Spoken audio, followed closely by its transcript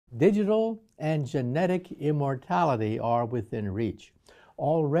Digital and genetic immortality are within reach.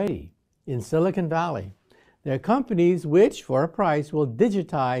 Already in Silicon Valley, there are companies which, for a price, will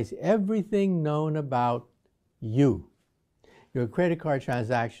digitize everything known about you. Your credit card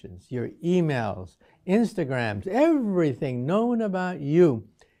transactions, your emails, Instagrams, everything known about you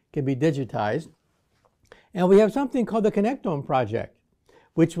can be digitized. And we have something called the Connectome Project,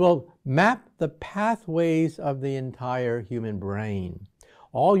 which will map the pathways of the entire human brain.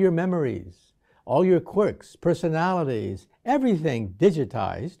 All your memories, all your quirks, personalities, everything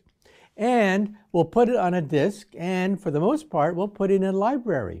digitized, and we'll put it on a disk, and for the most part, we'll put it in a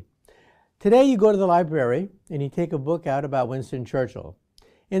library. Today, you go to the library and you take a book out about Winston Churchill.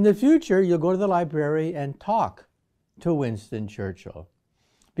 In the future, you'll go to the library and talk to Winston Churchill,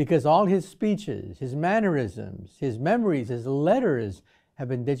 because all his speeches, his mannerisms, his memories, his letters have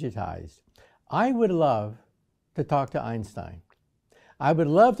been digitized. I would love to talk to Einstein. I would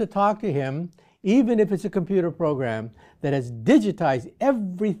love to talk to him, even if it's a computer program that has digitized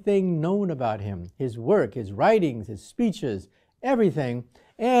everything known about him, his work, his writings, his speeches, everything,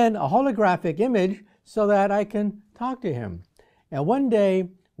 and a holographic image so that I can talk to him. And one day,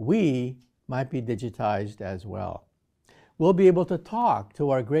 we might be digitized as well. We'll be able to talk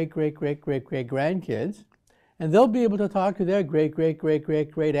to our great-great-great-great-great-grandkids, and they'll be able to talk to their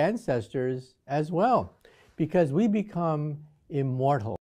great-great-great-great-great ancestors as well, because we become immortal.